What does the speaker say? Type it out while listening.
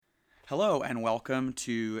Hello and welcome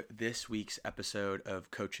to this week's episode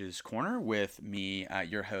of Coach's Corner with me,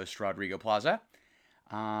 your host, Rodrigo Plaza.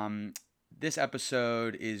 Um, this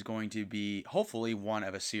episode is going to be hopefully one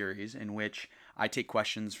of a series in which I take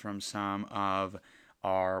questions from some of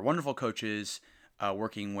our wonderful coaches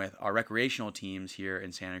working with our recreational teams here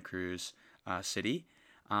in Santa Cruz City.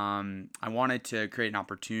 I wanted to create an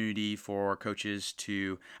opportunity for coaches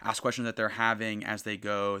to ask questions that they're having as they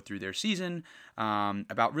go through their season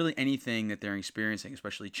about really anything that they're experiencing,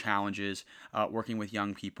 especially challenges working with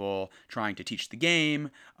young people, trying to teach the game,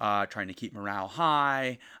 trying to keep morale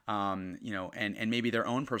high, and maybe their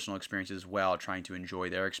own personal experiences as well, trying to enjoy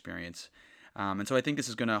their experience. And so I think this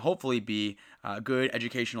is going to hopefully be a good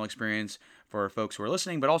educational experience for folks who are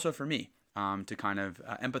listening, but also for me. To kind of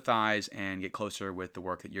empathize and get closer with the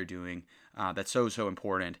work that you're doing that's so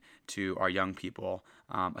important to our young people,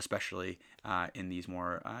 especially in these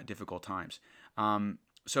more difficult times.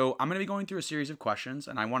 So I'm going to be going through a series of questions,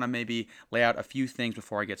 and I want to maybe lay out a few things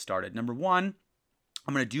before I get started. Number one,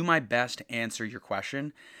 I'm going to do my best to answer your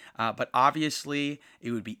question, but obviously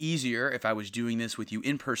it would be easier if I was doing this with you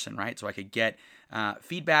in person, right? So I could get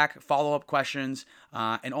feedback, follow-up questions,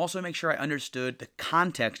 and also make sure I understood the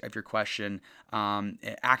context of your question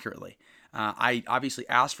accurately. I obviously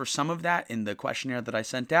asked for some of that in the questionnaire that I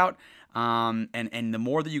sent out, and the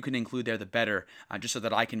more that you can include there, the better, just so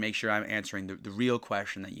that I can make sure I'm answering the real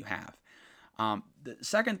question that you have. The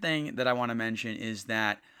second thing that I want to mention is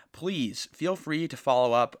that please feel free to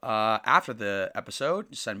follow up after the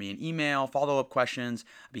episode. Send me an email, follow-up questions.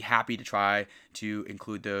 I'd be happy to try to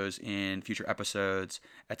include those in future episodes,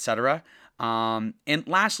 etc. And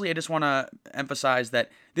lastly, I just want to emphasize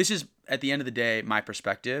that this is, at the end of the day, my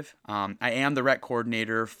perspective. I am the rec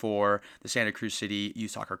coordinator for the Santa Cruz City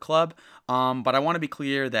Youth Soccer Club, but I want to be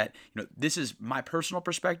clear that this is my personal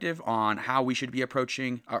perspective on how we should be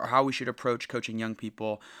approaching, or how we should approach coaching young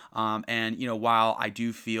people. And while I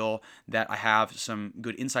do feel that I have some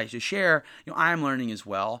good insights to share, I am learning as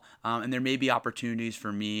well, and there may be opportunities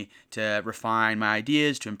for me to refine my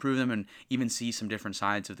ideas, to improve them, and even see some different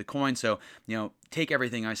sides of the coin. So take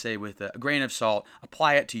everything I say with a grain of salt,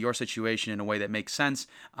 apply it to your situation in a way that makes sense,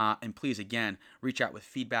 and please, again, reach out with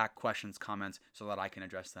feedback, questions, comments, so that I can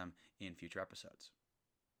address them in future episodes.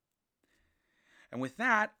 And with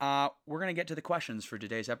that, we're going to get to the questions for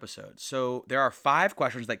today's episode. So there are 5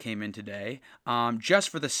 questions that came in today. Just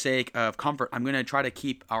for the sake of comfort, I'm going to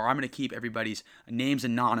keep everybody's names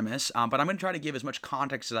anonymous, but I'm going to try to give as much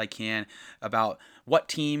context as I can about what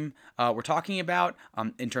team we're talking about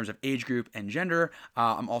in terms of age group and gender.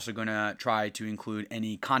 I'm also going to try to include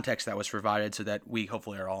any context that was provided so that we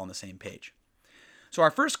hopefully are all on the same page. So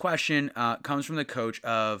our first question comes from the coach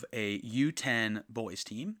of a U10 boys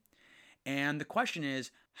team. And the question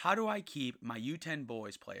is, how do I keep my U10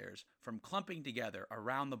 boys players from clumping together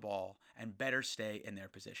around the ball and better stay in their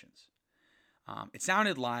positions? It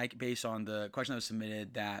sounded like, based on the question that was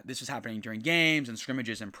submitted, that this was happening during games and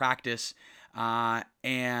scrimmages and practice.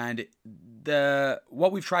 And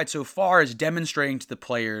what we've tried so far is demonstrating to the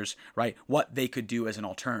players, right, what they could do as an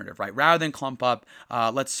alternative, right? Rather than clump up,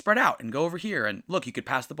 let's spread out and go over here. And look, you could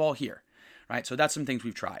pass the ball here, right? So that's some things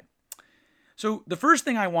we've tried. So the first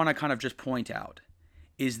thing I want to kind of just point out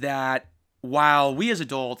is that while we as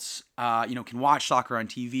adults, can watch soccer on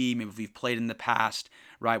TV, maybe we've played in the past,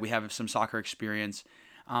 right? We have some soccer experience.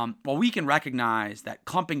 While we can recognize that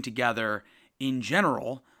clumping together in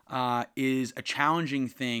general is a challenging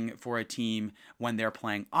thing for a team when they're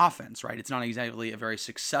playing offense, right? It's not exactly a very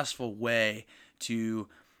successful way to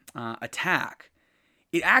attack.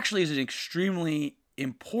 It actually is an extremely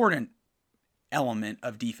important element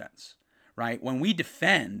of defense. Right? When we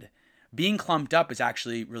defend, being clumped up is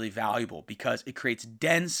actually really valuable because it creates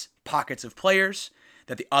dense pockets of players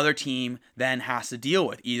that the other team then has to deal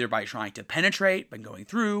with, either by trying to penetrate, by going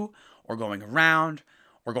through, or going around,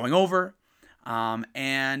 or going over.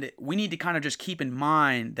 And we need to kind of just keep in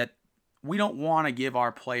mind that we don't want to give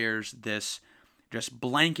our players this just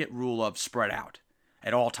blanket rule of spread out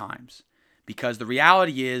at all times. Because the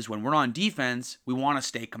reality is, when we're on defense, we want to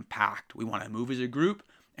stay compact. We want to move as a group,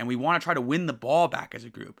 and we want to try to win the ball back as a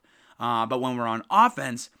group. But when we're on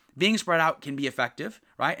offense, being spread out can be effective,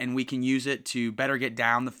 right? And we can use it to better get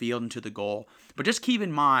down the field and to the goal. But just keep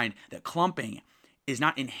in mind that clumping is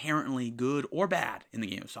not inherently good or bad in the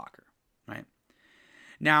game of soccer, right?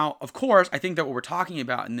 Now, of course, I think that what we're talking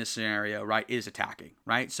about in this scenario, right, is attacking,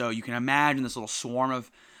 right? So you can imagine this little swarm of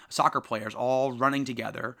soccer players all running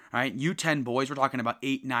together, right? U10 boys, we're talking about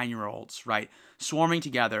 8, 9-year-olds, right? Swarming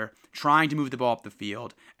together, trying to move the ball up the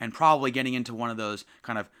field, and probably getting into one of those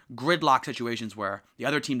kind of gridlock situations where the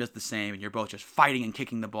other team does the same and you're both just fighting and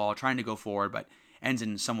kicking the ball, trying to go forward, but ends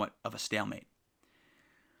in somewhat of a stalemate.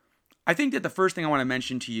 I think that the first thing I want to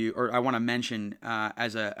mention to you, or I want to mention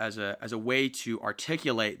as a way to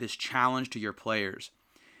articulate this challenge to your players,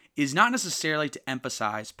 is not necessarily to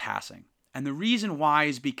emphasize passing. And the reason why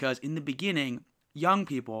is because in the beginning, young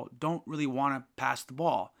people don't really want to pass the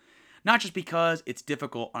ball. Not just because it's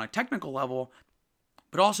difficult on a technical level,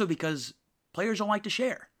 but also because players don't like to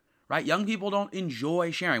share, right? Young people don't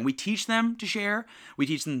enjoy sharing. We teach them to share. We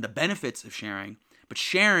teach them the benefits of sharing. But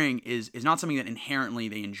sharing is not something that inherently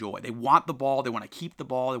they enjoy. They want the ball. They want to keep the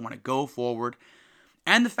ball. They want to go forward.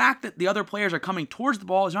 And the fact that the other players are coming towards the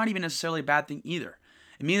ball is not even necessarily a bad thing either.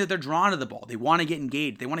 It means that they're drawn to the ball. They want to get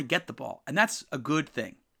engaged. They want to get the ball. And that's a good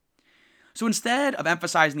thing. So instead of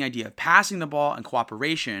emphasizing the idea of passing the ball and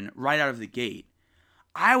cooperation right out of the gate,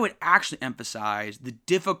 I would actually emphasize the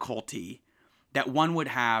difficulty that one would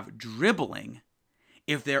have dribbling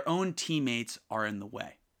if their own teammates are in the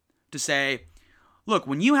way. To say, look,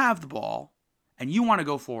 when you have the ball and you want to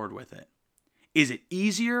go forward with it, is it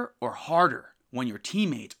easier or harder when your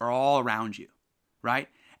teammates are all around you, right?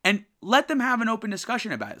 And let them have an open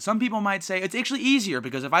discussion about it. Some people might say it's actually easier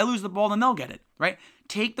because if I lose the ball, then they'll get it, right?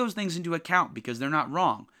 Take those things into account because they're not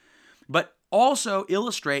wrong. But also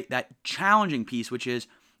illustrate that challenging piece, which is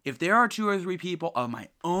if there are 2 or 3 people of my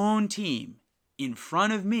own team in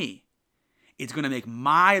front of me, it's going to make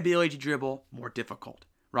my ability to dribble more difficult,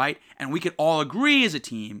 right? And we could all agree as a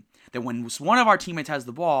team that when one of our teammates has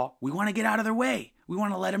the ball, we want to get out of their way. We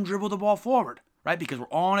want to let them dribble the ball forward, right? Because we're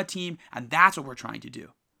all on a team and that's what we're trying to do,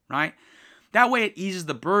 right? That way it eases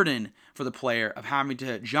the burden for the player of having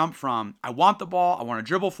to jump from, I want the ball, I want to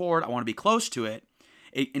dribble forward, I want to be close to it,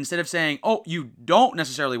 instead of saying, oh, you don't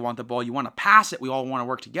necessarily want the ball, you want to pass it, we all want to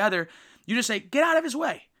work together, you just say, get out of his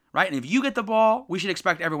way, right? And if you get the ball, we should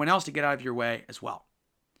expect everyone else to get out of your way as well.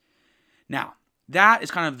 Now, that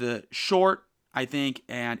is kind of the short, I think,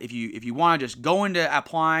 and if you want to just go into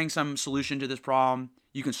applying some solution to this problem,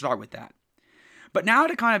 you can start with that. But now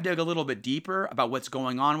to kind of dig a little bit deeper about what's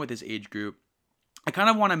going on with this age group, I kind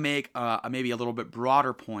of want to make maybe a little bit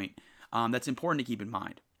broader point that's important to keep in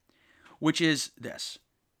mind, which is this.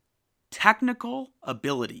 Technical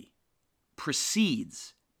ability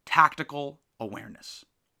precedes tactical awareness.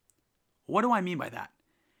 What do I mean by that?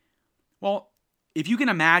 Well, if you can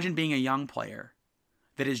imagine being a young player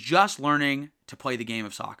that is just learning to play the game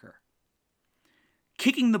of soccer,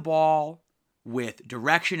 kicking the ball with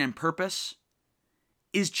direction and purpose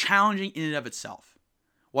is challenging in and of itself.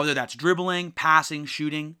 Whether that's dribbling, passing,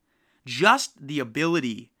 shooting, just the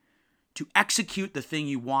ability to execute the thing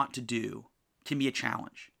you want to do can be a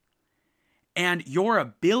challenge. And your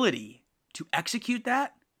ability to execute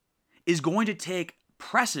that is going to take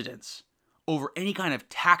precedence over any kind of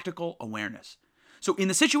tactical awareness. So in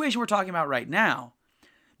the situation we're talking about right now,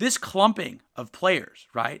 this clumping of players,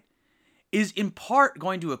 right, is in part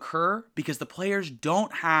going to occur because the players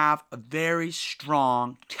don't have a very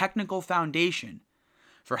strong technical foundation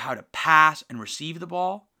for how to pass and receive the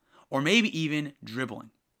ball, or maybe even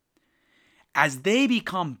dribbling. As they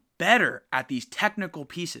become better at these technical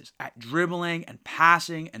pieces, at dribbling and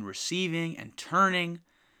passing and receiving and turning,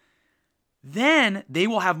 then they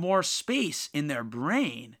will have more space in their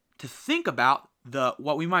brain to think about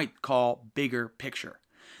what we might call bigger picture.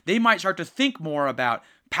 They might start to think more about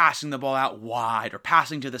passing the ball out wide or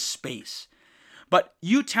passing to the space. But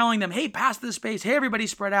you telling them, hey, pass to the space, hey, everybody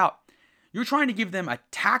spread out, you're trying to give them a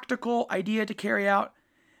tactical idea to carry out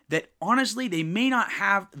that honestly they may not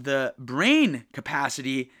have the brain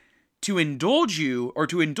capacity to indulge you or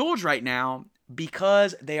to indulge right now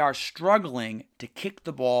because they are struggling to kick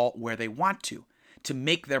the ball where they want to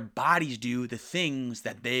make their bodies do the things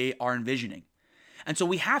that they are envisioning. And so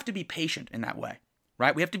we have to be patient in that way,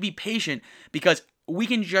 right? We have to be patient because we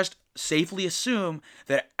can just safely assume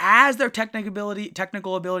that as their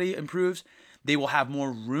technical ability improves, they will have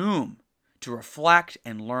more room to reflect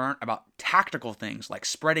and learn about tactical things like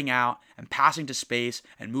spreading out and passing to space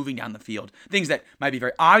and moving down the field. Things that might be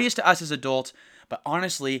very obvious to us as adults, but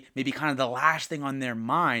honestly, maybe kind of the last thing on their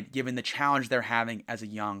mind given the challenge they're having as a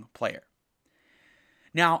young player.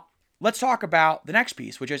 Now, let's talk about the next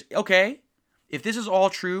piece, which is, okay, if this is all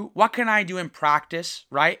true, what can I do in practice,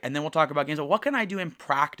 right? And then we'll talk about games, but what can I do in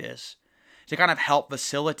practice to kind of help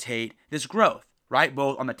facilitate this growth, right?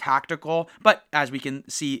 Both on the tactical, but as we can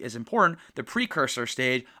see is important, the precursor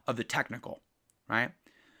stage of the technical, right?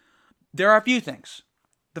 There are a few things.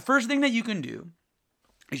 The first thing that you can do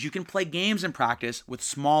is you can play games in practice with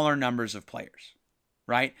smaller numbers of players,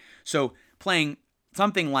 right? So playing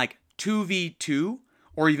something like 2v2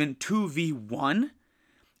 or even 2v1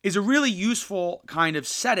 is a really useful kind of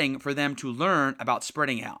setting for them to learn about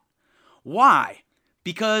spreading out. Why?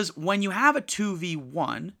 Because when you have a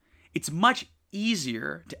 2v1, it's much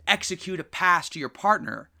easier to execute a pass to your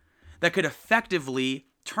partner that could effectively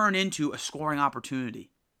turn into a scoring opportunity.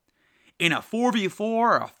 In a 4v4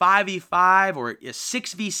 or a 5v5 or a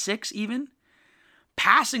 6v6 even,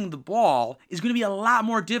 passing the ball is going to be a lot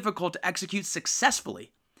more difficult to execute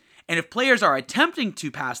successfully. And if players are attempting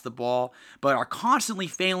to pass the ball but are constantly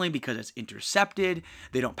failing because it's intercepted,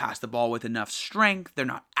 they don't pass the ball with enough strength, they're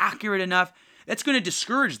not accurate enough, that's going to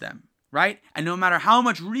discourage them, right? And no matter how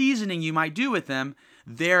much reasoning you might do with them,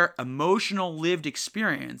 their emotional lived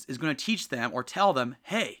experience is going to teach them or tell them,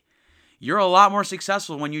 hey, you're a lot more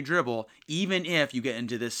successful when you dribble, even if you get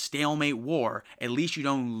into this stalemate war, at least you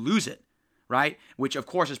don't lose it, right? Which of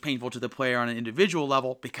course is painful to the player on an individual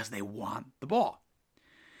level because they want the ball.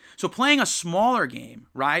 So playing a smaller game,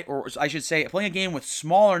 right, or I should say playing a game with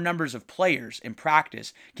smaller numbers of players in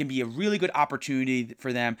practice can be a really good opportunity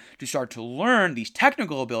for them to start to learn these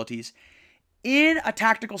technical abilities in a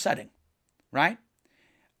tactical setting, right?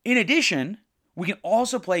 In addition, we can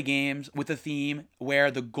also play games with a theme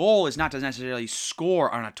where the goal is not to necessarily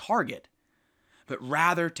score on a target, but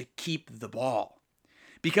rather to keep the ball.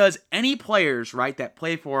 Because any players, right, that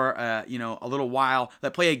play for a little while,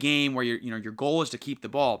 that play a game where your goal is to keep the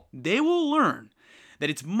ball, they will learn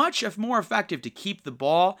that it's much more effective to keep the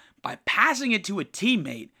ball by passing it to a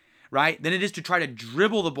teammate, right, than it is to try to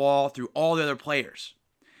dribble the ball through all the other players.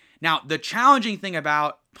 Now, the challenging thing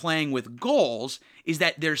about playing with goals is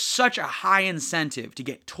that there's such a high incentive to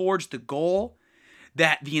get towards the goal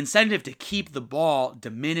that the incentive to keep the ball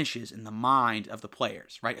diminishes in the mind of the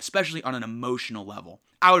players, right? Especially on an emotional level.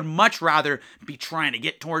 I would much rather be trying to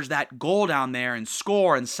get towards that goal down there and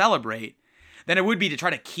score and celebrate than it would be to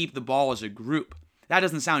try to keep the ball as a group. That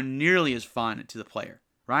doesn't sound nearly as fun to the player,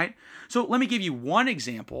 right? So let me give you one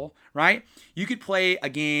example, right? You could play a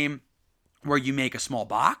game where you make a small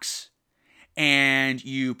box and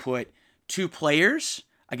you put 2 players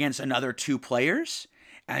against another 2 players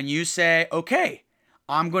and you say, okay,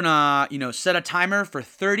 I'm going to, set a timer for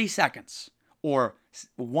 30 seconds or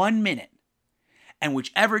 1 minute. And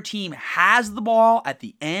whichever team has the ball at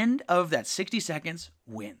the end of that 60 seconds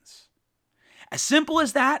wins. As simple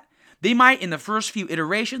as that. They might, in the first few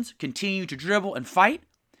iterations, continue to dribble and fight.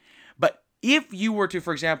 But if you were to,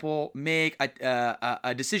 for example, make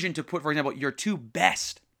a decision to put, for example, your 2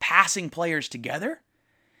 best passing players together,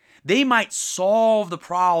 they might solve the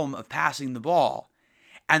problem of passing the ball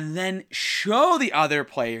and then show the other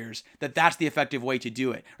players that that's the effective way to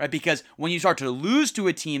do it, right? Because when you start to lose to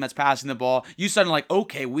a team that's passing the ball, you suddenly like,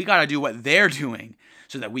 okay, we got to do what they're doing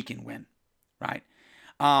so that we can win, right?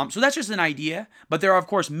 So that's just an idea, but there are, of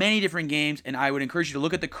course, many different games, and I would encourage you to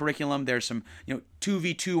look at the curriculum. There's some,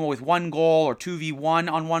 2v2 with 1 goal or 2v1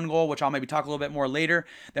 on 1 goal, which I'll maybe talk a little bit more later.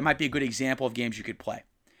 That might be a good example of games you could play.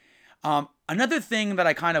 Another thing that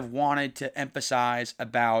I kind of wanted to emphasize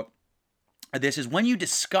about this is when you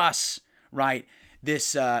discuss, right,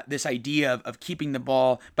 this idea of keeping the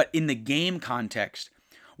ball, but in the game context,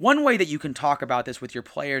 one way that you can talk about this with your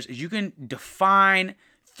players is you can define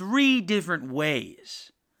 3 different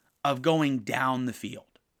ways of going down the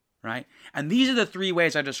field, right? And these are the 3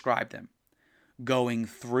 ways I describe them: going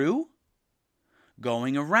through,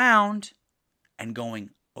 going around, and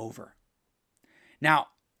going over. Now,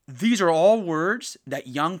 these are all words that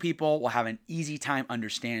young people will have an easy time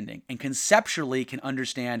understanding and conceptually can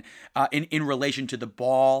understand in relation to the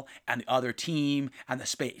ball and the other team and the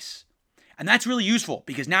space. And that's really useful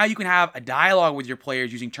because now you can have a dialogue with your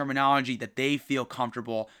players using terminology that they feel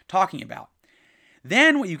comfortable talking about.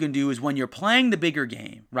 Then what you can do is when you're playing the bigger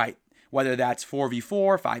game, right, whether that's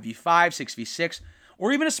 4v4, 5v5, 6v6,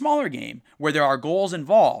 or even a smaller game where there are goals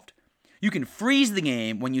involved, you can freeze the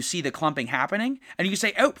game when you see the clumping happening, and you can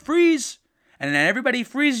say, oh, freeze. And then everybody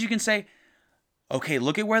freezes. You can say, okay,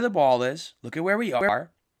 look at where the ball is. Look at where we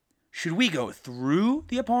are. Should we go through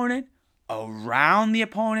the opponent, around the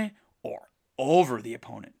opponent, or over the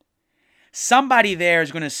opponent? Somebody there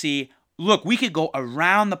is going to see, look, we could go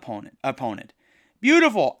around the opponent.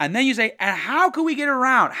 Beautiful. And then you say, and how could we get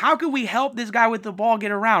around? How could we help this guy with the ball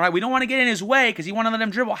get around, right? We don't want to get in his way because you want to let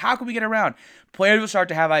him dribble. How could we get around? Players will start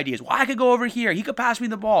to have ideas. Well, I could go over here. He could pass me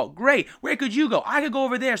the ball. Great. Where could you go? I could go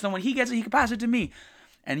over there. So when he gets it, he can pass it to me.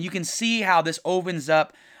 And you can see how this opens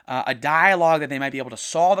up a dialogue that they might be able to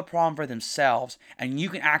solve the problem for themselves. And you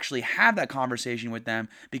can actually have that conversation with them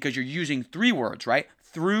because you're using 3 words, right?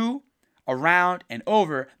 Through, around and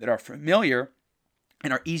over that are familiar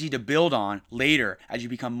and are easy to build on later as you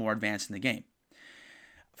become more advanced in the game.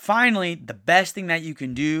 Finally, the best thing that you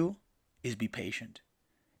can do is be patient.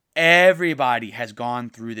 Everybody has gone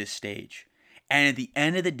through this stage. And at the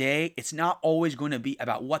end of the day, it's not always going to be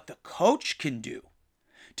about what the coach can do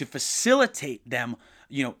to facilitate them,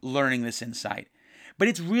 learning this insight. But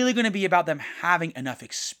it's really going to be about them having enough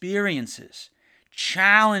experiences,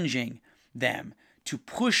 challenging them to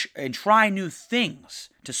push and try new things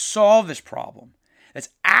to solve this problem. That's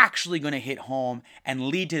actually going to hit home and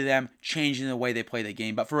lead to them changing the way they play the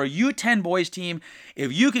game. But for a U10 boys team,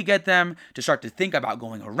 if you could get them to start to think about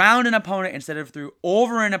going around an opponent instead of through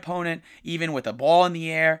over an opponent, even with a ball in the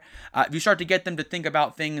air, if you start to get them to think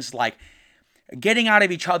about things like getting out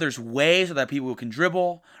of each other's way so that people can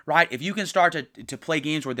dribble, right? If you can start to play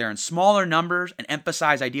games where they're in smaller numbers and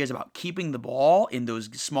emphasize ideas about keeping the ball in those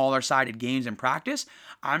smaller sided games in practice,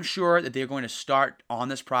 I'm sure that they're going to start on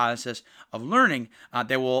this process of learning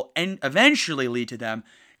that will eventually lead to them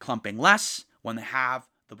clumping less when they have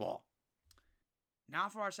the ball. Now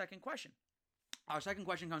for our second question. Our second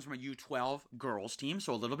question comes from a U12 girls team,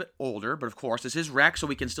 so a little bit older, but of course this is rec, so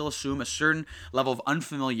we can still assume a certain level of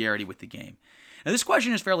unfamiliarity with the game. Now this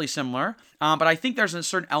question is fairly similar, but I think there's a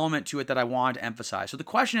certain element to it that I want to emphasize. So the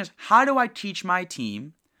question is, how do I teach my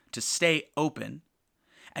team to stay open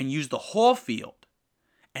and use the whole field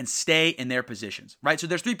and stay in their positions, right? So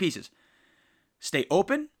there's three pieces. Stay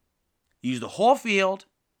open, use the whole field,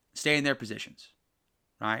 stay in their positions,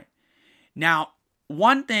 right? Now,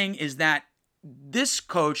 one thing is that this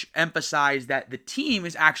coach emphasized that the team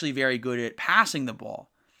is actually very good at passing the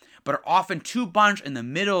ball, but are often too bunched in the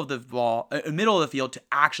middle of the field to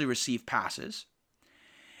actually receive passes.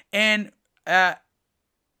 And the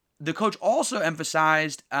coach also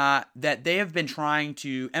emphasized that they have been trying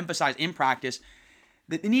to emphasize in practice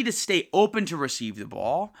that they need to stay open to receive the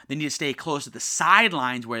ball. They need to stay close to the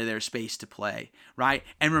sidelines where there's space to play, right?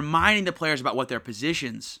 And reminding the players about what their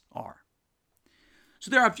positions are. So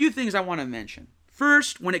there are a few things I want to mention.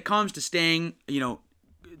 First, when it comes to staying,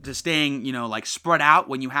 like spread out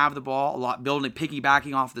when you have the ball,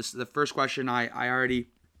 piggybacking off the first question I already,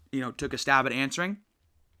 took a stab at answering.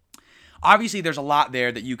 Obviously, there's a lot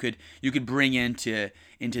there that you could bring into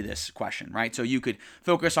this question, right? So you could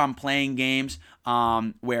focus on playing games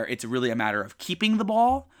where it's really a matter of keeping the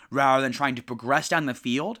ball rather than trying to progress down the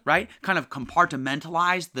field, right? Kind of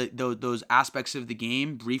compartmentalize those aspects of the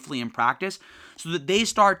game briefly in practice so that they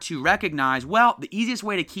start to recognize, well, the easiest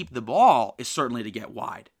way to keep the ball is certainly to get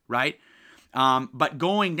wide, right? But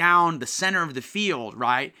going down the center of the field,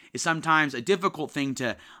 right, is sometimes a difficult thing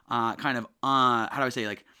to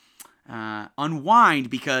unwind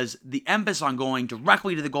because the emphasis on going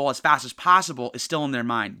directly to the goal as fast as possible is still in their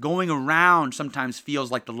mind. Going around sometimes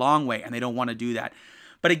feels like the long way, and they don't want to do that.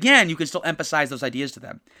 But again, you can still emphasize those ideas to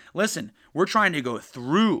them. Listen, we're trying to go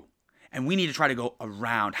through, and we need to try to go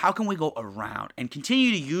around. How can we go around? And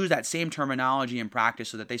continue to use that same terminology in practice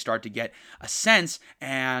so that they start to get a sense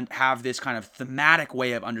and have this kind of thematic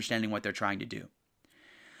way of understanding what they're trying to do.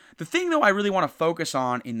 The thing, though, I really want to focus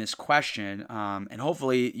on in this question, and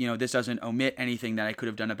hopefully, this doesn't omit anything that I could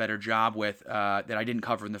have done a better job with that I didn't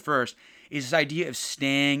cover in the first, is this idea of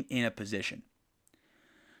staying in a position.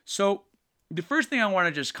 So the first thing I want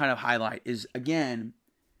to just kind of highlight is, again,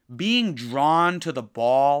 being drawn to the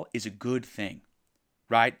ball is a good thing,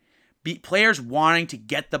 right? Players wanting to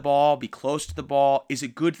get the ball, be close to the ball is a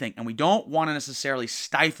good thing, and we don't want to necessarily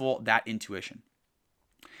stifle that intuition.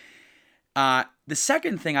 The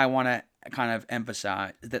second thing I want to kind of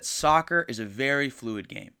emphasize is that soccer is a very fluid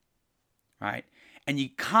game, right? And you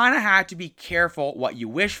kind of have to be careful what you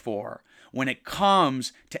wish for when it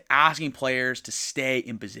comes to asking players to stay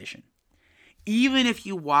in position. Even if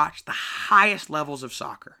you watch the highest levels of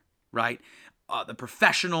soccer, right? The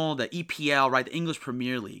professional, the EPL, right? The English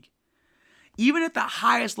Premier League. Even at the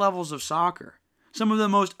highest levels of soccer, some of the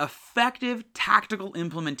most effective tactical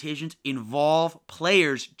implementations involve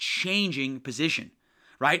players changing position,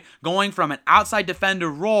 right? Going from an outside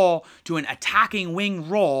defender role to an attacking wing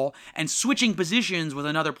role and switching positions with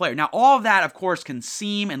another player. Now, all of that, of course, can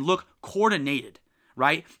seem and look coordinated,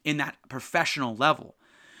 right? In that professional level.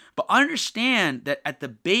 But understand that at the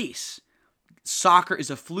base, soccer is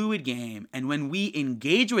a fluid game, and when we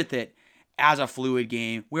engage with it as a fluid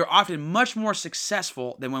game, we're often much more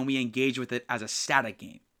successful than when we engage with it as a static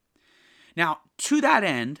game. Now, to that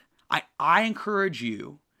end, I encourage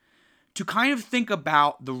you to kind of think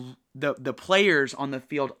about the players on the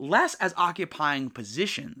field less as occupying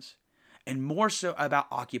positions and more so about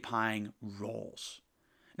occupying roles.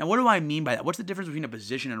 Now, what do I mean by that? What's the difference between a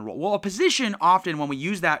position and a role? Well, a position, often when we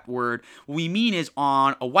use that word, what we mean is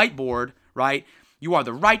on a whiteboard, right? You are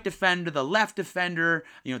the right defender, the left defender,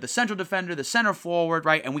 the central defender, the center forward,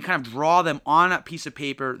 right? And we kind of draw them on a piece of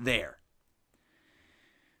paper there.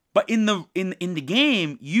 But in the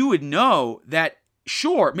game, you would know that,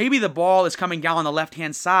 sure, maybe the ball is coming down on the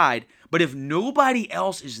left-hand side, but if nobody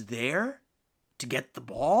else is there to get the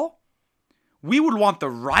ball, we would want the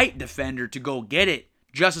right defender to go get it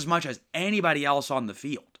just as much as anybody else on the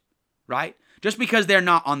field, right? Just because they're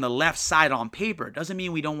not on the left side on paper doesn't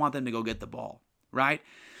mean we don't want them to go get the ball, right?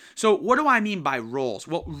 So what do I mean by roles?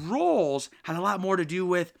 Well, roles have a lot more to do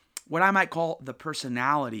with what I might call the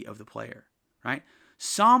personality of the player, right?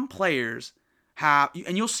 Some players have,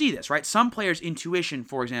 and you'll see this, right? Some players' intuition,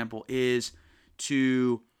 for example, is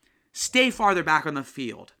to stay farther back on the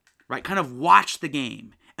field, right? Kind of watch the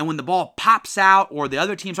game. And when the ball pops out or the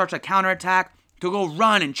other team starts a counterattack, to go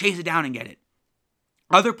run and chase it down and get it.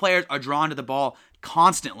 Other players are drawn to the ball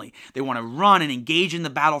constantly. They want to run and engage in the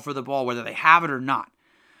battle for the ball, whether they have it or not.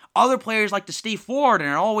 Other players like to stay forward and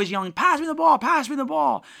are always yelling, pass me the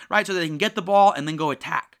ball, right? So that they can get the ball and then go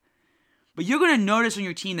attack. But you're going to notice on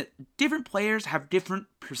your team that different players have different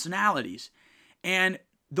personalities. And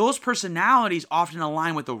those personalities often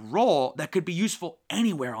align with a role that could be useful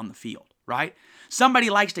anywhere on the field, right? Somebody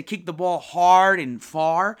likes to kick the ball hard and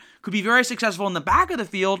far, could be very successful in the back of the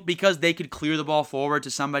field because they could clear the ball forward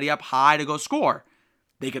to somebody up high to go score.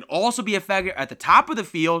 They could also be effective at the top of the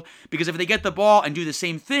field because if they get the ball and do the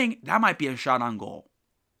same thing, that might be a shot on goal,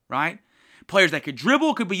 right? Players that could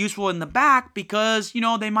dribble could be useful in the back because,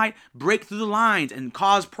 they might break through the lines and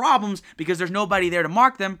cause problems because there's nobody there to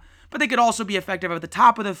mark them. But they could also be effective at the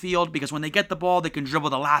top of the field because when they get the ball, they can dribble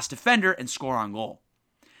the last defender and score on goal.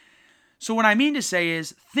 So what I mean to say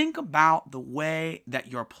is, think about the way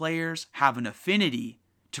that your players have an affinity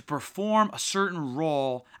to perform a certain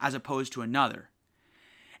role as opposed to another.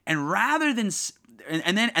 And rather than,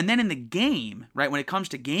 and then in the game, right, when it comes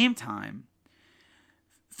to game time,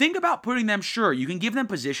 think about putting them, sure, you can give them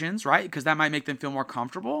positions, right, because that might make them feel more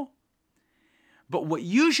comfortable. But what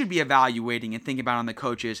you should be evaluating and thinking about on the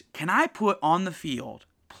coach is, can I put on the field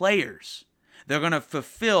players that are going to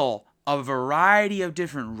fulfill a variety of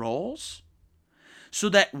different roles so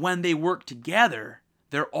that when they work together,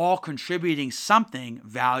 they're all contributing something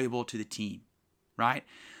valuable to the team, right?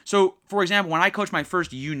 So, for example, when I coached my first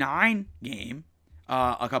U9 game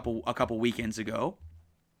a couple weekends ago,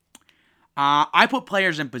 I put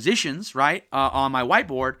players in positions, right, on my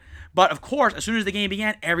whiteboard. But of course, as soon as the game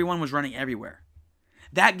began, everyone was running everywhere.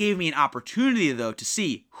 That gave me an opportunity, though, to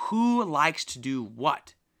see who likes to do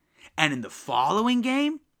what. And in the following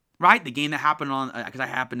game, right, the game that happened on, because I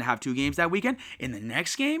happened to have 2 games that weekend, in the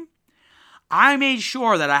next game, I made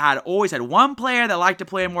sure that I always had one player that liked to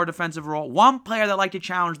play a more defensive role, one player that liked to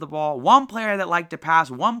challenge the ball, one player that liked to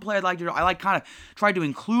pass, one player that liked to, I kind of tried to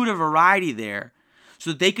include a variety there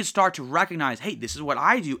so that they could start to recognize, hey, this is what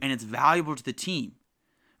I do, and it's valuable to the team,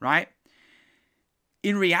 right?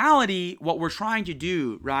 In reality, what we're trying to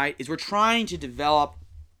do, right, is we're trying to develop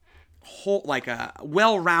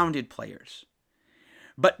well-rounded players.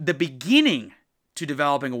 But the beginning to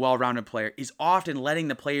developing a well-rounded player is often letting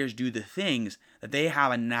the players do the things that they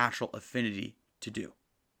have a natural affinity to do.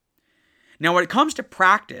 Now, when it comes to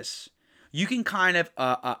practice, you can kind of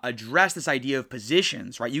address this idea of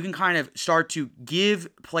positions, right? You can kind of start to give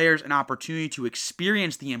players an opportunity to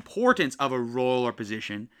experience the importance of a role or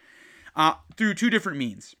position through 2 different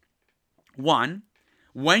means. One,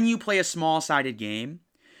 when you play a small-sided game,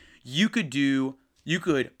 you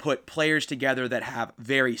could put players together that have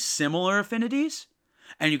very similar affinities,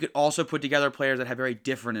 and you could also put together players that have very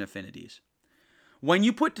different affinities. When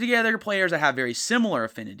you put together players that have very similar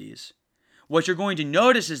affinities, what you're going to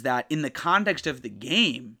notice is that in the context of the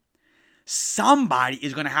game, somebody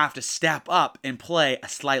is going to have to step up and play a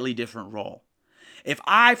slightly different role. If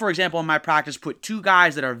I, for example, in my practice put 2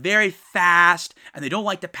 guys that are very fast and they don't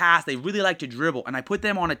like to pass, they really like to dribble, and I put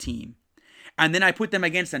them on a team, and then I put them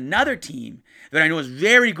against another team that I know is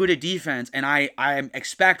very good at defense and I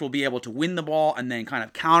expect will be able to win the ball and then kind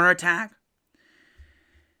of counterattack,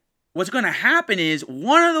 what's going to happen is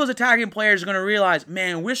one of those attacking players is going to realize,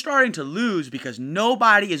 man, we're starting to lose because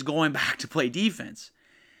nobody is going back to play defense.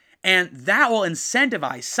 And that will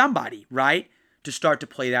incentivize somebody, right, to start to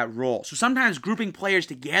play that role. So sometimes grouping players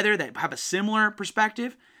together that have a similar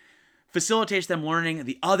perspective facilitates them learning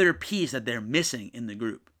the other piece that they're missing in the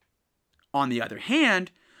group. On the other hand,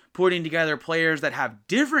 putting together players that have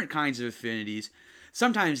different kinds of affinities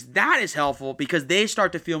sometimes that is helpful because they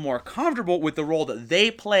start to feel more comfortable with the role that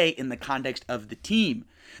they play in the context of the team.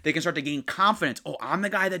 They can start to gain confidence. Oh, I'm the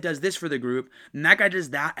guy that does this for the group, and that guy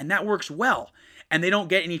does that, and that works well. And they don't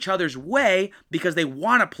get in each other's way because they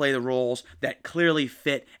want to play the roles that clearly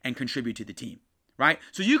fit and contribute to the team, right?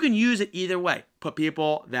 So you can use it either way. Put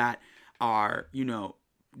people that are,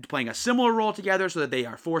 playing a similar role together so that they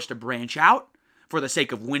are forced to branch out for the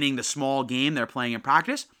sake of winning the small game they're playing in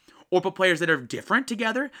practice, or put players that are different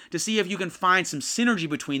together to see if you can find some synergy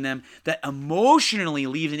between them that emotionally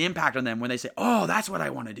leaves an impact on them when they say, oh, that's what I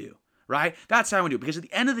want to do, right? That's how I want to do it. Because at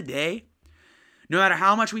the end of the day, no matter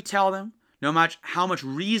how much we tell them, no matter how much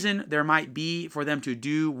reason there might be for them to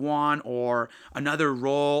do one or another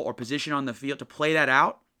role or position on the field to play that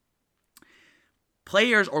out,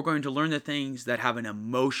 players are going to learn the things that have an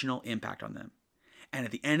emotional impact on them. And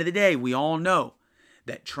at the end of the day, we all know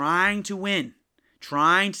that trying to win,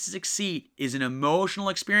 trying to succeed is an emotional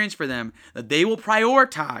experience for them that they will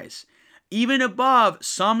prioritize even above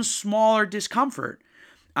some smaller discomfort,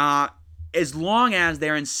 as long as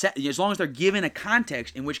they're given a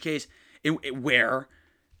context in which case where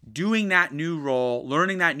doing that new role,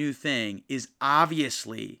 learning that new thing is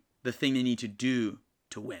obviously the thing they need to do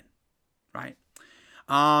to win, right?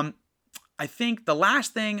 I think the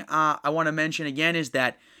last thing I want to mention again is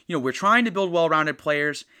that, we're trying to build well-rounded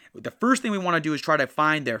players. The first thing we want to do is try to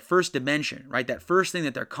find their first dimension, right? That first thing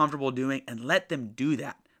that they're comfortable doing and let them do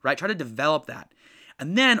that, right? Try to develop that.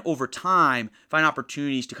 And then over time, find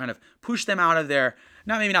opportunities to kind of push them out of their,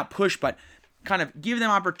 not push, but kind of give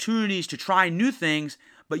them opportunities to try new things,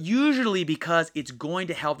 but usually because it's going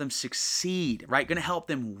to help them succeed, right? Going to help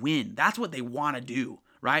them win. That's what they want to do,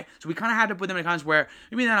 right? So we kind of have to put them in times where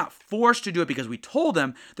maybe they're not forced to do it because we told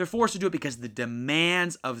them. They're forced to do it because the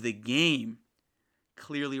demands of the game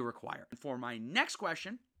clearly require. For my next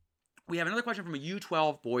question, we have another question from a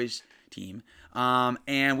U12 boys team,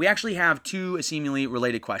 and we actually have two seemingly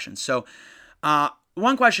related questions. So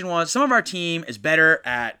one question was, some of our team is better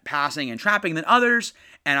at passing and trapping than others,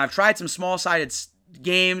 and I've tried some small-sided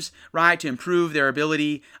games, right, to improve their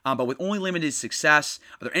ability, but with only limited success.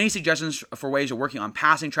 Are there any suggestions for ways of working on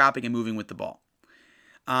passing, trapping, and moving with the ball?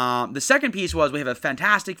 The second piece was, we have a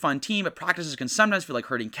fantastic, fun team, but practices can sometimes feel like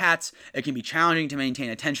herding cats. It can be challenging to maintain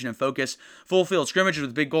attention and focus. Full field scrimmages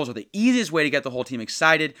with big goals are the easiest way to get the whole team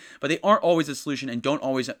excited, but they aren't always the solution and don't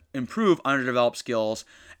always improve underdeveloped skills.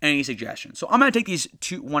 Any suggestions? So I'm going to take these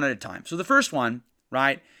two one at a time. So the first one,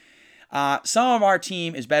 right? Some of our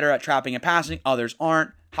team is better at trapping and passing, others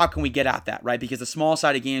aren't. How can we get at that, right? Because the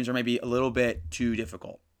small-sided games are maybe a little bit too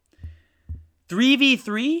difficult.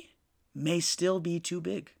 3v3 may still be too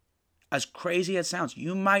big. As crazy as it sounds,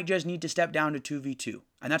 you might just need to step down to 2v2.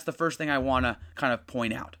 And that's the first thing I want to kind of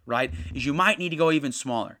point out, right? Is you might need to go even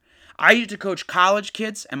smaller. I used to coach college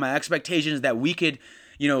kids, and my expectation is that we could,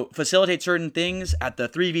 facilitate certain things at the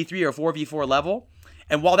 3v3 or 4v4 level.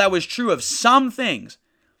 And while that was true of some things,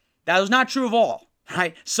 that was not true of all,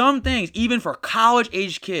 right? Some things, even for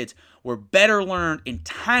college-aged kids, were better learned in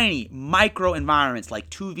tiny micro environments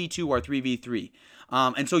like 2v2 or 3v3.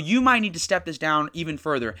 And so you might need to step this down even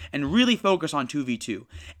further and really focus on 2v2.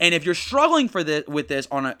 And if you're struggling with this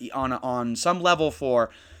on some level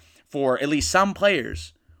for at least some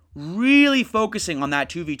players, really focusing on that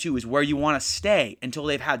 2v2 is where you want to stay until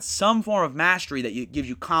they've had some form of mastery that gives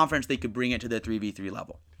you confidence they could bring it to the 3v3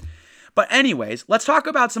 level. But anyways, let's talk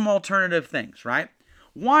about some alternative things, right?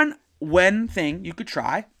 One thing you could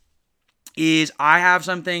try is I have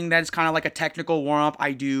something that's kind of like a technical warm-up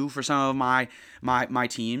I do for some of my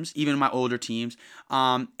teams, even my older teams.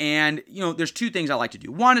 And there's two things I like to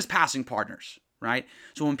do. One is passing partners, right?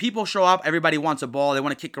 So when people show up, everybody wants a ball, they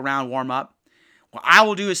want to kick around, warm up. What I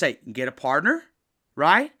will do is say, get a partner,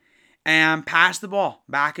 right? And pass the ball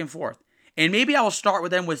back and forth. And maybe I will start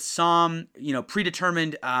with them with some,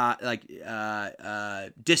 predetermined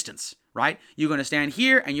distance, right? You're going to stand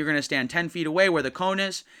here and you're going to stand 10 feet away where the cone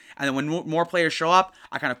is. And then when more players show up,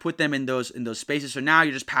 I kind of put them in those spaces. So now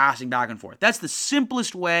you're just passing back and forth. That's the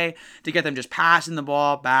simplest way to get them just passing the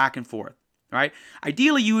ball back and forth, right?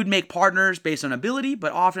 Ideally, you would make partners based on ability,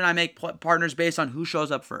 but often I make partners based on who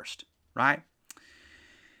shows up first, right?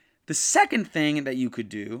 The second thing that you could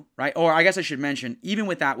do, right, or I guess I should mention, even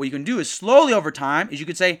with that, what you can do is slowly over time is you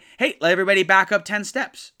could say, hey, let everybody back up 10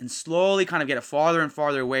 steps and slowly kind of get it farther and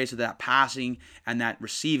farther away so that passing and that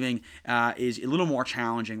receiving is a little more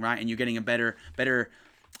challenging, right, and you're getting a better,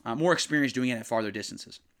 more experience doing it at farther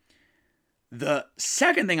distances. The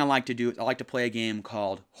second thing I like to do is I like to play a game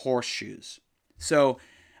called horseshoes. So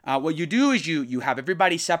what you do is you have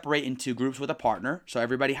everybody separate into groups with a partner, so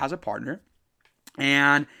everybody has a partner,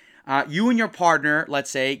 and You and your partner, let's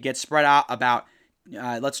say, get spread out about,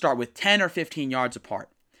 let's start with 10 or 15 yards apart.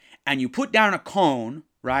 And you put down a cone,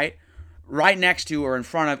 right next to or in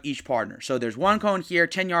front of each partner. So there's one cone here,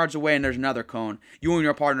 10 yards away, and there's another cone. You and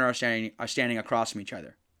your partner are standing across from each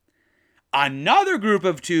other. Another group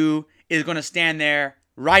of two is going to stand there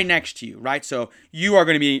right next to you, right? So you are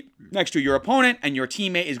going to be next to your opponent, and your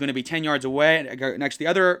teammate is going to be 10 yards away next to the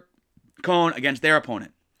other cone against their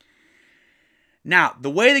opponent. Now, the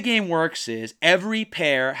way the game works is every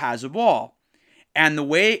pair has a ball. And the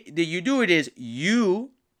way that you do it is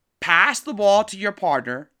you pass the ball to your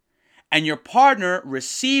partner, and your partner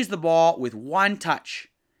receives the ball with one touch.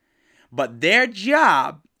 But their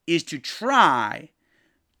job is to try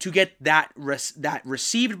to get that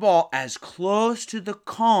received ball as close to the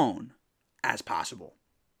cone as possible,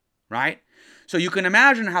 right? So you can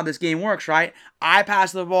imagine how this game works, right? I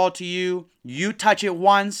pass the ball to you, you touch it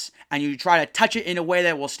once, and you try to touch it in a way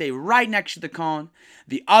that will stay right next to the cone.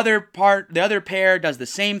 The other pair does the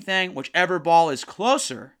same thing. Whichever ball is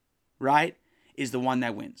closer, right, is the one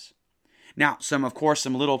that wins. Now, some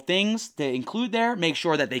little things to include there. Make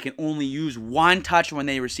sure that they can only use one touch when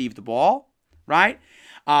they receive the ball, right?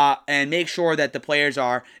 And make sure that the players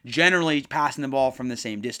are generally passing the ball from the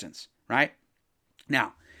same distance, right?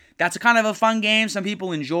 Now, that's a kind of a fun game some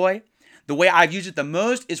people enjoy. The way I've used it the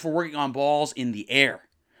most is for working on balls in the air,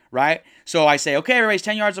 right? So I say, okay, everybody's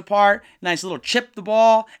 10 yards apart, nice little chip the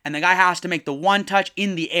ball, and the guy has to make the one touch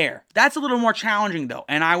in the air. That's a little more challenging though,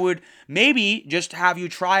 and I would maybe just have you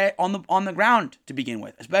try it on the ground to begin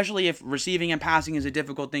with, especially if receiving and passing is a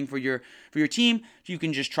difficult thing for your team. You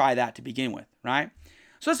can just try that to begin with, right?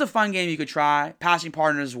 So that's a fun game you could try, passing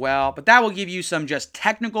partners as well, but that will give you some just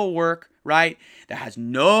technical work, right? That has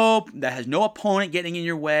no opponent getting in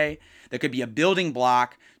your way. That could be a building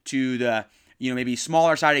block to the maybe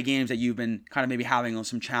smaller sided games that you've been kind of maybe having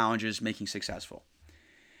some challenges making successful.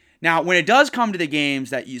 Now, when it does come to the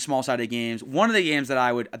games small sided games, one of the games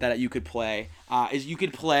that you could play is you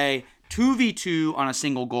could play 2v2 on a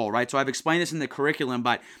single goal, right? So I've explained this in the curriculum,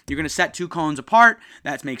 but you're going to set two cones apart.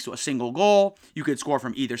 That makes a single goal. You could score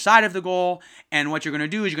from either side of the goal, and what you're going to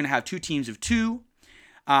do is you're going to have two teams of two.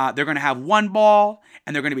 They're going to have one ball,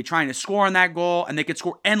 and they're going to be trying to score on that goal, and they could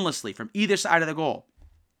score endlessly from either side of the goal.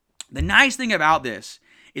 The nice thing about this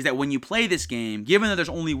is that when you play this game, given that there's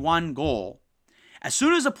only one goal, as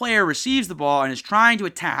soon as a player receives the ball and is trying to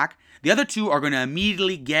attack, the other two are going to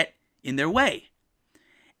immediately get in their way.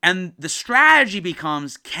 And the strategy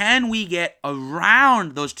becomes, can we get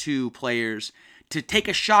around those two players to take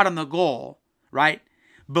a shot on the goal, right,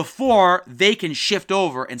 before they can shift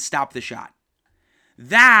over and stop the shot?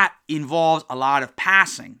 That involves a lot of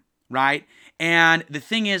passing, right? And the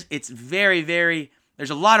thing is, it's very, very, there's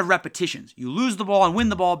a lot of repetitions. You lose the ball and win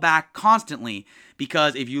the ball back constantly,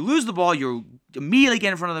 because if you lose the ball, you immediately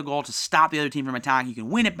get in front of the goal to stop the other team from attacking. You can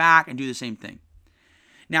win it back and do the same thing.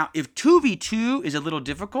 Now, if 2v2 is a little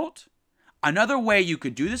difficult, another way you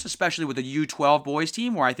could do this, especially with a U12 boys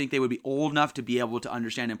team, where I think they would be old enough to be able to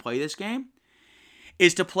understand and play this game,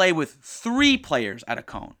 is to play with 3 players at a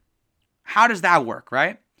cone. How does that work,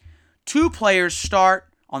 right? 2 players start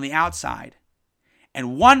on the outside,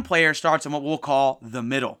 and 1 player starts on what we'll call the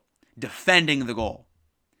middle, defending the goal.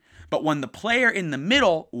 But when the player in the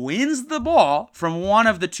middle wins the ball from one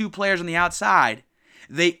of the 2 players on the outside,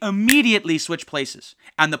 they immediately switch places,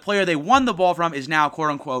 and the player they won the ball from is now,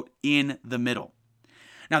 quote-unquote, in the middle.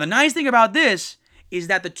 Now, the nice thing about this is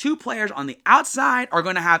that the 2 players on the outside are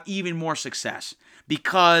going to have even more success,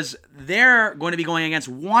 because they're going to be going against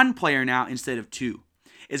 1 player now instead of 2.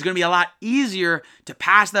 It's going to be a lot easier to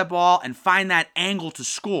pass that ball and find that angle to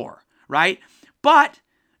score, right? But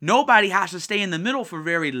nobody has to stay in the middle for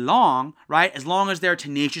very long, right? As long as they're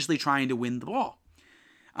tenaciously trying to win the ball.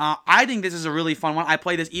 I think this is a really fun one. I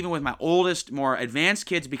play this even with my oldest, more advanced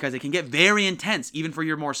kids, because it can get very intense, even for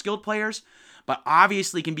your more skilled players, but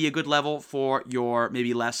obviously can be a good level for your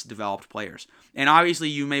maybe less developed players. And obviously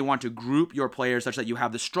you may want to group your players such that you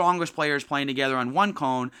have the strongest players playing together on one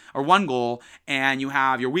cone or one goal, and you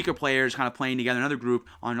have your weaker players kind of playing together in another group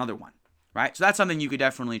on another one, right? So that's something you could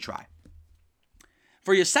definitely try.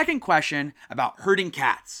 For your second question about herding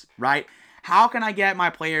cats, right? How can I get my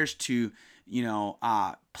players to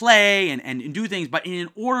play and do things, but in an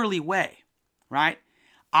orderly way, right?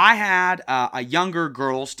 I had a younger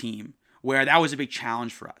girls team where that was a big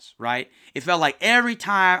challenge for us, right? It felt like every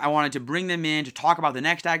time I wanted to bring them in to talk about the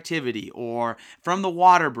next activity or from the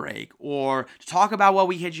water break or to talk about what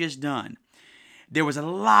we had just done, there was a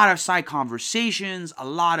lot of side conversations, a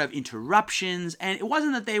lot of interruptions, and it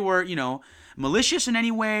wasn't that they were, malicious in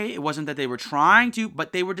any way. It wasn't that they were trying to,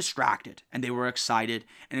 but they were distracted and they were excited,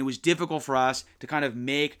 and it was difficult for us to kind of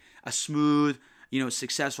make a smooth,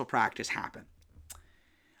 successful practice happen.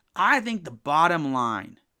 I think the bottom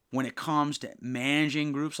line when it comes to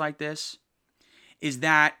managing groups like this is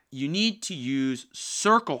that you need to use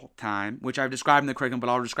circle time, which I've described in the curriculum, but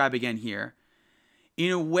I'll describe again here,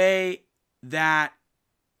 in a way that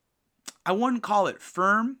I wouldn't call it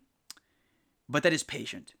firm, but that is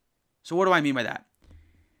patient. So what do I mean by that?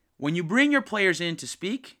 When you bring your players in to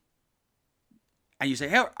speak, and you say,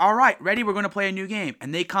 hey, all right, ready, we're going to play a new game,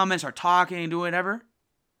 and they come and start talking and do whatever,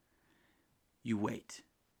 you wait.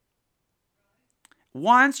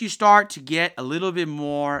 Once you start to get a little bit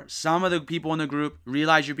more, some of the people in the group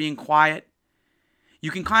realize you're being quiet, you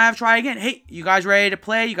can kind of try again. Hey, you guys ready to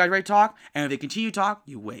play? You guys ready to talk? And if they continue to talk,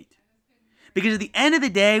 you wait. Because at the end of the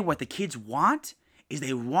day, what the kids want is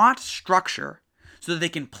they want structure so that they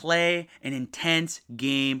can play an intense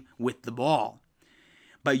game with the ball.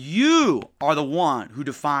 But you are the one who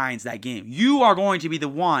defines that game. You are going to be the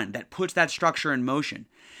one that puts that structure in motion.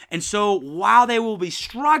 And so while they will be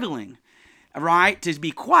struggling, right, to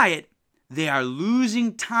be quiet, they are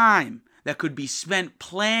losing time that could be spent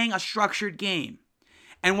playing a structured game.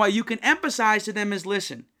 And what you can emphasize to them is,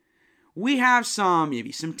 listen, we have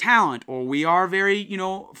maybe some talent, or we are very,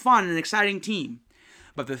 fun and exciting team.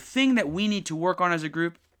 But the thing that we need to work on as a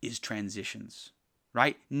group is transitions,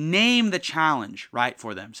 right? Name the challenge, right,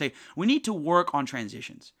 for them. Say, we need to work on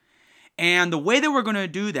transitions. And the way that we're going to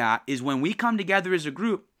do that is when we come together as a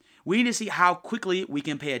group, we need to see how quickly we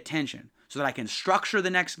can pay attention so that I can structure the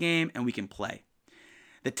next game and we can play.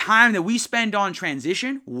 The time that we spend on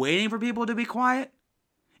transition, waiting for people to be quiet,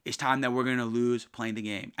 is time that we're going to lose playing the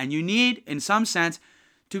game. And you need, in some sense,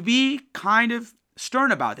 to be kind of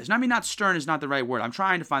stern about this. I mean, not stern is not the right word. I'm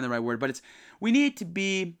trying to find the right word, but we need to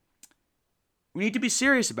be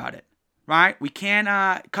serious about it, right? We can't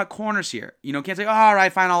cut corners here. Can't say, oh, all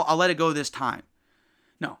right, fine, I'll let it go this time.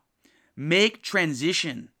 No. Make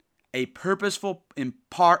transition a purposeful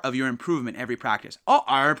part of your improvement every practice. Oh,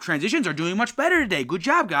 our transitions are doing much better today. Good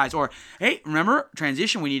job, guys. Or, hey, remember,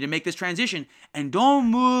 transition, we need to make this transition. And don't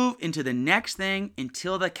move into the next thing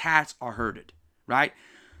until the cats are herded, right?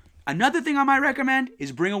 Another thing I might recommend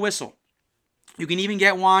is bring a whistle. You can even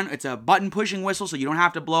get one. It's a button-pushing whistle, so you don't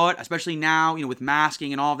have to blow it, especially now, with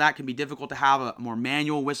masking and all of that, it can be difficult to have a more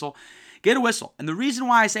manual whistle. Get a whistle. And the reason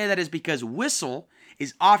why I say that is because whistle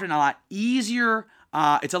is often a lot easier.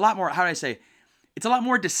 It's a lot more, it's a lot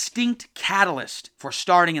more distinct catalyst for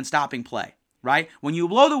starting and stopping play, right? When you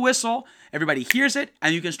blow the whistle, everybody hears it,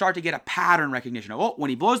 and you can start to get a pattern recognition of, when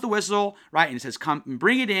he blows the whistle, right, and it says, come and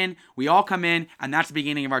bring it in, we all come in, and that's the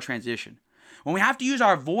beginning of our transition. When we have to use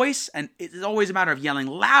our voice, and it's always a matter of yelling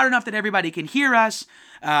loud enough that everybody can hear us,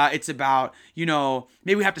 it's about,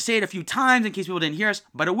 maybe we have to say it a few times in case people didn't hear us,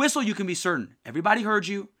 but a whistle, you can be certain. Everybody heard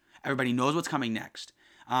you, everybody knows what's coming next.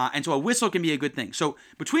 And so a whistle can be a good thing. So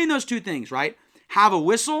between those two things, right, have a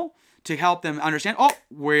whistle to help them understand,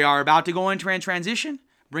 we are about to go into a transition,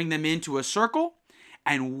 bring them into a circle,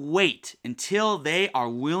 and wait until they are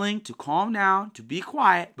willing to calm down, to be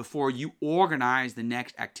quiet before you organize the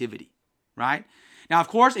next activity, right? Now, of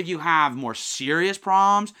course, if you have more serious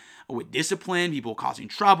problems with discipline, people causing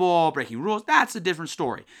trouble, breaking rules, that's a different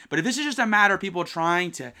story. But if this is just a matter of people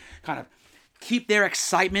trying to kind of keep their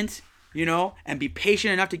excitement, and be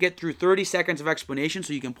patient enough to get through 30 seconds of explanation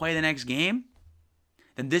so you can play the next game,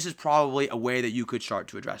 then this is probably a way that you could start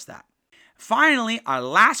to address that. Finally, our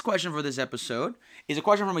last question for this episode is a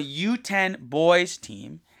question from a U10 boys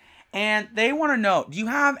team, and they want to know, do you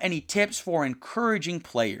have any tips for encouraging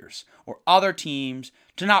players or other teams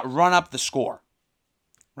to not run up the score,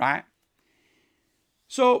 right?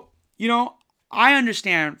 So, I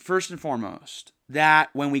understand first and foremost that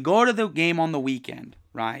when we go to the game on the weekend,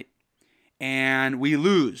 right, and we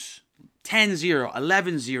lose 10-0,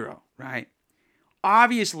 11-0, right?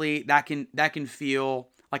 Obviously, that can feel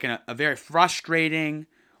like a very frustrating,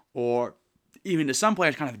 or even to some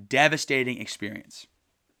players, kind of devastating experience.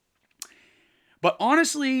 But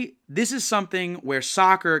honestly, this is something where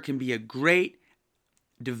soccer can be a great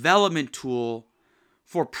development tool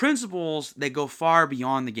for principles that go far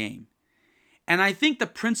beyond the game. And I think the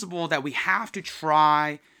principle that we have to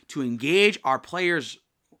try to engage our players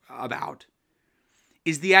about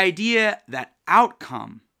is the idea that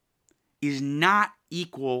outcome is not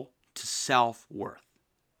equal to self-worth.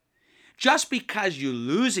 Just because you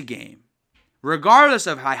lose a game, regardless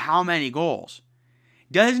of how many goals,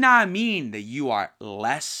 does not mean that you are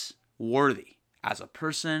less worthy as a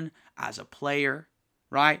person, as a player,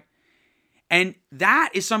 right? And that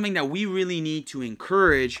is something that we really need to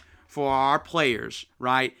encourage for our players,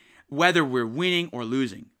 right? Whether we're winning or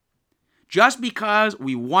losing. Just because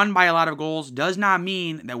we won by a lot of goals does not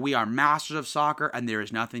mean that we are masters of soccer and there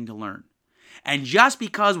is nothing to learn. And just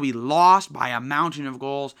because we lost by a mountain of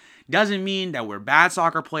goals doesn't mean that we're bad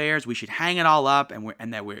soccer players. We should hang it all up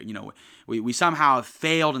and that we somehow have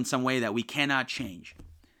failed in some way that we cannot change.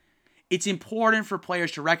 It's important for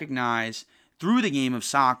players to recognize through the game of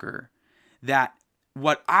soccer that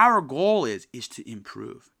what our goal is to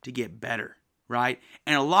improve, to get better, right?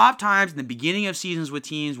 And a lot of times in the beginning of seasons with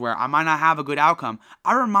teams where I might not have a good outcome,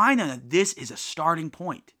 I remind them that this is a starting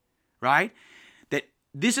point, right? That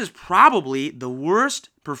this is probably the worst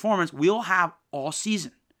performance we'll have all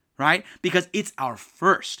season, right? Because it's our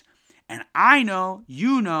first. And I know,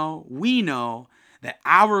 you know, we know that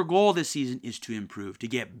our goal this season is to improve, to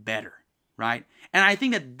get better, right? And I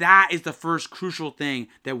think that is the first crucial thing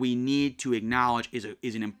that we need to acknowledge is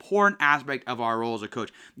an important aspect of our role as a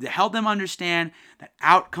coach, to help them understand that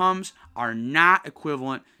outcomes are not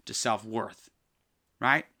equivalent to self-worth,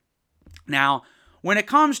 right? Now, when it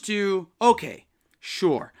comes to, okay,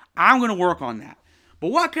 sure, I'm going to work on that.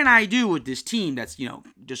 But what can I do with this team that's,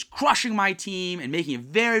 just crushing my team and making it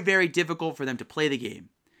very, very difficult for them to play the game?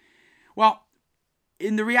 Well,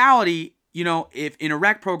 in the reality, if in a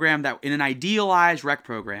rec program, in an idealized rec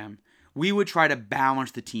program, we would try to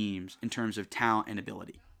balance the teams in terms of talent and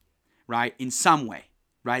ability, right? In some way,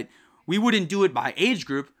 right? We wouldn't do it by age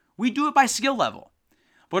group. We do it by skill level.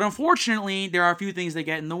 But unfortunately, there are a few things that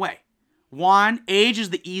get in the way. One, age is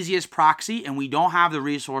the easiest proxy, and we don't have the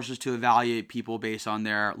resources to evaluate people based on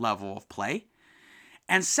their level of play.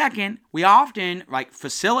 And second, we often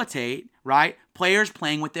facilitate, right, players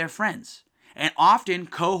playing with their friends. And often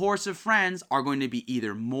cohorts of friends are going to be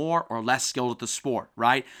either more or less skilled at the sport,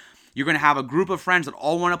 right? You're going to have a group of friends that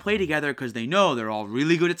all want to play together because they know they're all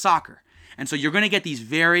really good at soccer. And so you're going to get these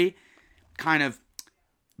very kind of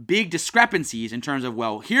big discrepancies in terms of,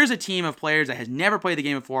 well, here's a team of players that has never played the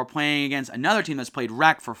game before playing against another team that's played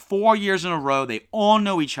rec for 4 years in a row. They all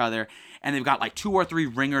know each other, and they've got 2 or 3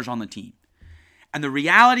 ringers on the team. And the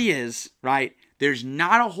reality is, right, there's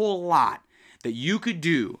not a whole lot that you could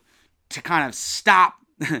do to kind of stop,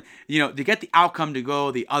 to get the outcome to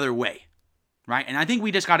go the other way, right? And I think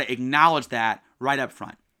we just got to acknowledge that right up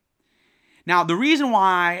front. Now, the reason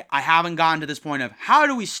why I haven't gotten to this point of how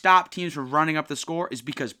do we stop teams from running up the score is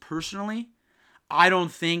because personally, I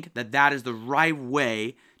don't think that is the right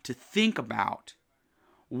way to think about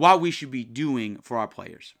what we should be doing for our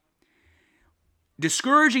players.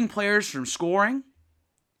 Discouraging players from scoring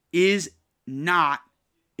is not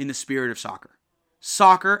in the spirit of soccer.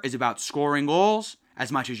 Soccer is about scoring goals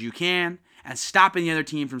as much as you can and stopping the other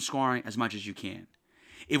team from scoring as much as you can.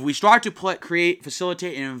 If we start to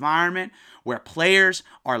facilitate an environment where players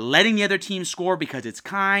are letting the other team score because it's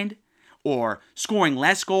kind or scoring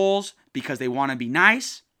less goals because they want to be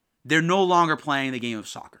nice, they're no longer playing the game of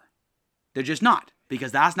soccer. They're just not,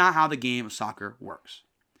 because that's not how the game of soccer works.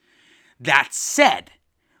 That said,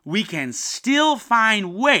 we can still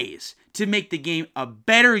find ways to make the game a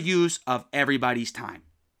better use of everybody's time.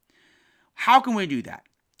 How can we do that?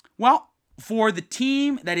 Well, for the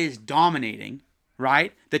team that is dominating,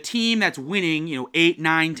 right? The team that's winning, 8,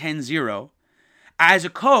 9, 10-0, as a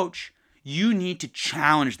coach, you need to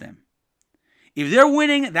challenge them. If they're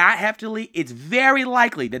winning that heftily, it's very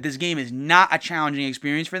likely that this game is not a challenging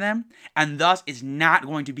experience for them, and thus it's not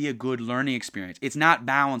going to be a good learning experience. It's not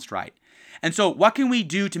balanced right. And so what can we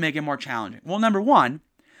do to make it more challenging? Well, number one,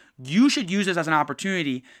 you should use this as an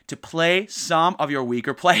opportunity to play some of your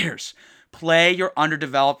weaker players. Play your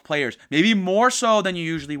underdeveloped players, maybe more so than you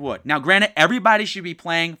usually would. Now, granted, everybody should be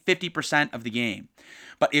playing 50% of the game.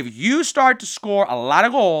 But if you start to score a lot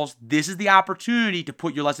of goals, this is the opportunity to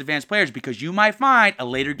put your less advanced players, because you might find a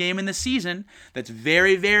later game in the season that's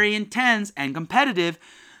very, very intense and competitive.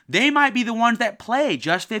 They might be the ones that play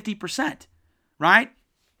just 50%, right?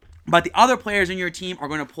 But the other players in your team are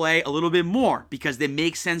going to play a little bit more because they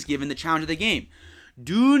make sense given the challenge of the game.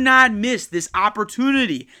 Do not miss this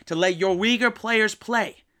opportunity to let your weaker players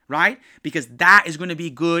play, right? Because that is going to be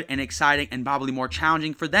good and exciting and probably more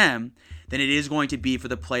challenging for them than it is going to be for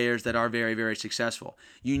the players that are very, very successful.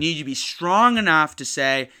 You need to be strong enough to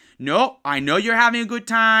say, no, I know you're having a good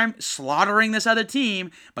time slaughtering this other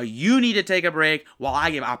team, but you need to take a break while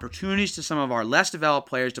I give opportunities to some of our less developed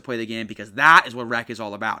players to play the game, because that is what rec is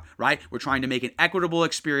all about, right? We're trying to make an equitable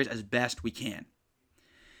experience as best we can.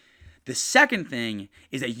 The second thing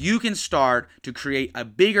is that you can start to create a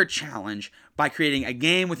bigger challenge by creating a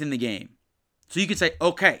game within the game. So you can say,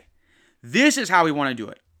 okay, This is how we want to do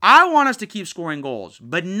it. I want us to keep scoring goals.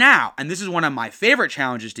 But now, and this is one of my favorite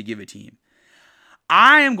challenges to give a team,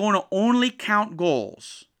 I am going to only count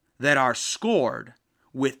goals that are scored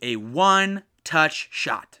with a one-touch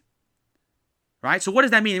shot. Right? So what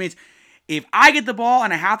does that mean? It means if I get the ball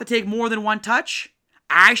and I have to take more than one touch,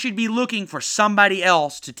 I should be looking for somebody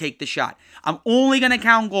else to take the shot. I'm only going to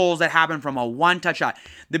count goals that happen from a one-touch shot.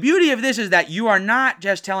 The beauty of this is that you are not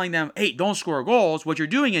just telling them, hey, don't score goals. What you're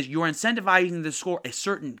doing is you're incentivizing them to score a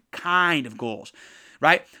certain kind of goals,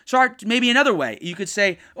 right? So maybe another way, you could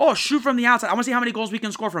say, oh, shoot from the outside. I want to see how many goals we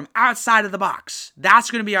can score from outside of the box.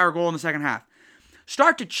 That's going to be our goal in the second half.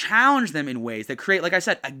 Start to challenge them in ways that create, like I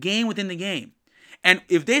said, a game within the game. And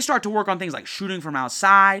if they start to work on things like shooting from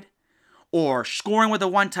outside, or scoring with a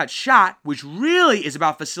one-touch shot, which really is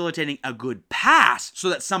about facilitating a good pass so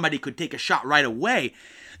that somebody could take a shot right away,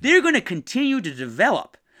 they're going to continue to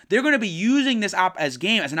develop. They're going to be using this as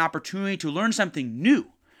an opportunity to learn something new,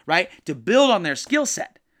 right? To build on their skill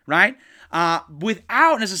set, right?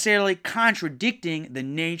 Without necessarily contradicting the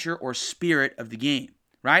nature or spirit of the game,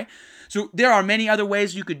 right? So there are many other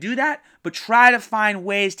ways you could do that, but try to find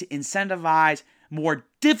ways to incentivize more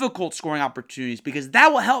difficult scoring opportunities, because that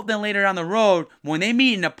will help them later down the road when they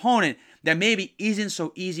meet an opponent that maybe isn't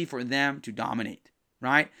so easy for them to dominate,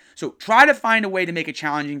 right? So try to find a way to make it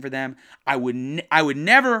challenging for them. I would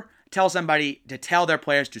never tell somebody to tell their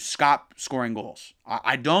players to stop scoring goals.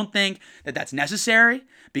 I don't think that that's necessary,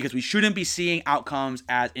 because we shouldn't be seeing outcomes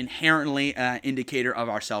as inherently an indicator of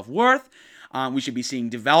our self-worth. We should be seeing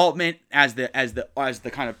development as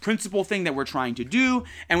the kind of principal thing that we're trying to do,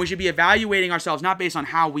 and we should be evaluating ourselves not based on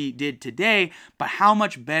how we did today, but how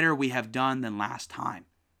much better we have done than last time,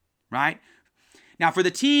 right? Now, for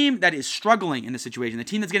the team that is struggling in the situation, the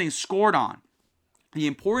team that's getting scored on, the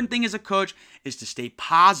important thing as a coach is to stay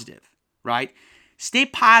positive, right? Stay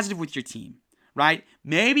positive with your team, right?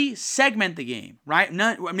 Maybe segment the game, right?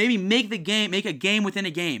 Maybe make a game within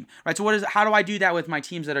a game, right? So how do I do that with my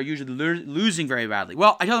teams that are usually losing very badly?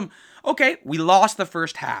 Well, I tell them, okay, we lost the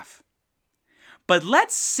first half, but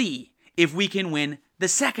let's see if we can win the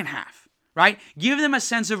second half, right? Give them a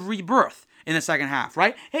sense of rebirth in the second half,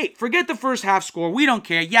 right? Hey, forget the first half score. We don't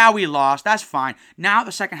care. Yeah, we lost. That's fine. Now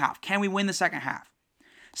the second half. Can we win the second half?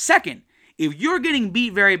 Second, if you're getting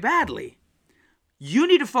beat very badly, you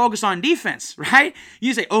need to focus on defense, right?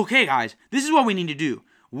 You say, okay, guys, this is what we need to do.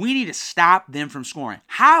 We need to stop them from scoring.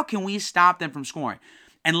 How can we stop them from scoring?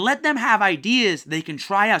 And let them have ideas they can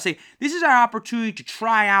try out. Say, this is our opportunity to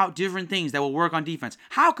try out different things that will work on defense.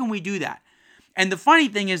 How can we do that? And the funny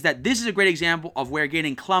thing is that this is a great example of where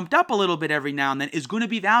getting clumped up a little bit every now and then is going to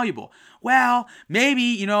be valuable. Well,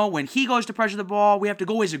 maybe, when he goes to pressure the ball, we have to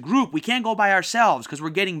go as a group. We can't go by ourselves because we're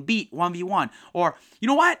getting beat 1v1. Or, you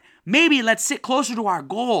know what? Maybe let's sit closer to our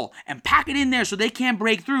goal and pack it in there so they can't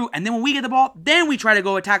break through. And then when we get the ball, then we try to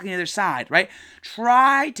go attack the other side, right?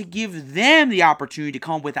 Try to give them the opportunity to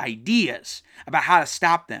come up with ideas about how to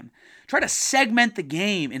stop them. Try to segment the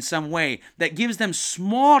game in some way that gives them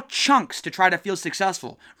small chunks to try to feel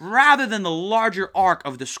successful rather than the larger arc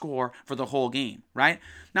of the score for the whole game, right?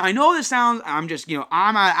 Now, I know this sounds, I'm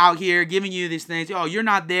out here giving you these things. Oh, you're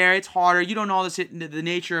not there. It's harder. You don't know the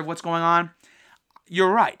nature of what's going on.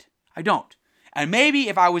 You're right. I don't. And maybe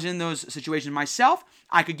if I was in those situations myself,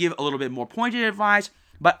 I could give a little bit more pointed advice.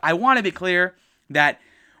 But I want to be clear that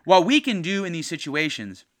what we can do in these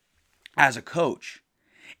situations as a coach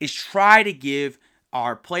is try to give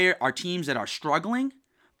our teams that are struggling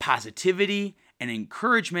positivity and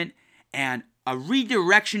encouragement and a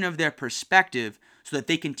redirection of their perspective so that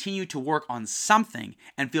they continue to work on something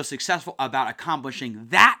and feel successful about accomplishing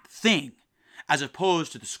that thing as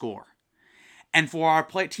opposed to the score. And for our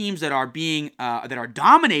teams that are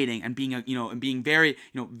dominating and being very,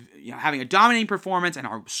 having a dominating performance and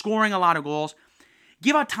are scoring a lot of goals,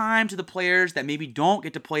 give out time to the players that maybe don't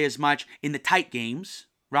get to play as much in the tight games,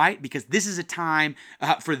 right? Because this is a time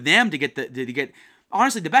for them to get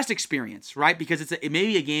honestly the best experience, right? Because it may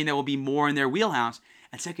be a game that will be more in their wheelhouse.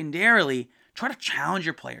 And secondarily, try to challenge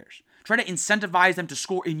your players. Try to incentivize them to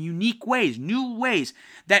score in unique ways, new ways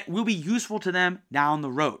that will be useful to them down the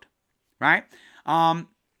road, right? And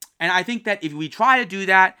I think that if we try to do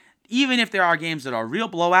that, even if there are games that are real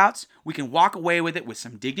blowouts, we can walk away with it with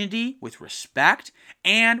some dignity, with respect,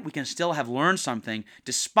 and we can still have learned something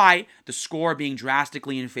despite the score being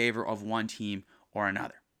drastically in favor of one team or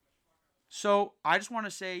another. So I just want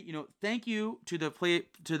to say, thank you to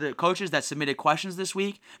the coaches that submitted questions this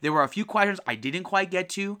week. There were a few questions I didn't quite get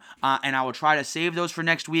to, and I will try to save those for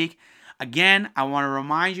next week. Again, I want to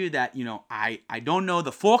remind you that, I don't know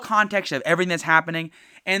the full context of everything that's happening.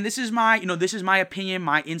 And this is my opinion,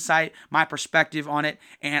 my insight, my perspective on it.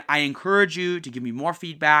 And I encourage you to give me more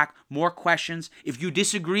feedback, more questions. If you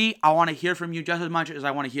disagree, I want to hear from you just as much as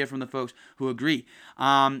I want to hear from the folks who agree.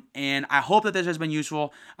 And I hope that this has been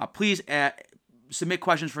useful. Please submit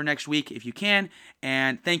questions for next week if you can.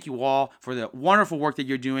 And thank you all for the wonderful work that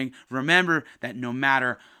you're doing. Remember that no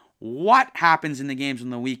matter what happens in the games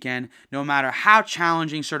on the weekend, no matter how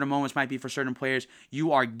challenging certain moments might be for certain players,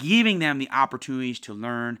 you are giving them the opportunities to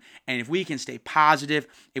learn. And if we can stay positive,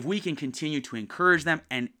 if we can continue to encourage them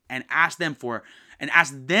and ask them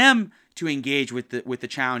to engage with the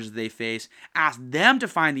challenges they face, ask them to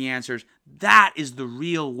find the answers, that is the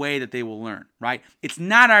real way that they will learn, right? It's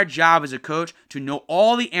not our job as a coach to know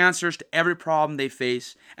all the answers to every problem they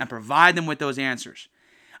face and provide them with those answers.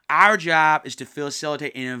 Our job is to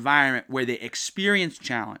facilitate an environment where they experience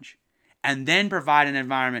challenge and then provide an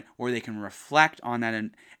environment where they can reflect on that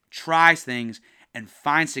and try things and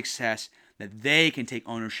find success that they can take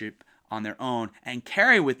ownership on their own and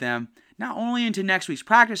carry with them not only into next week's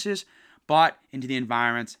practices, but into the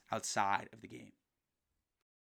environments outside of the game.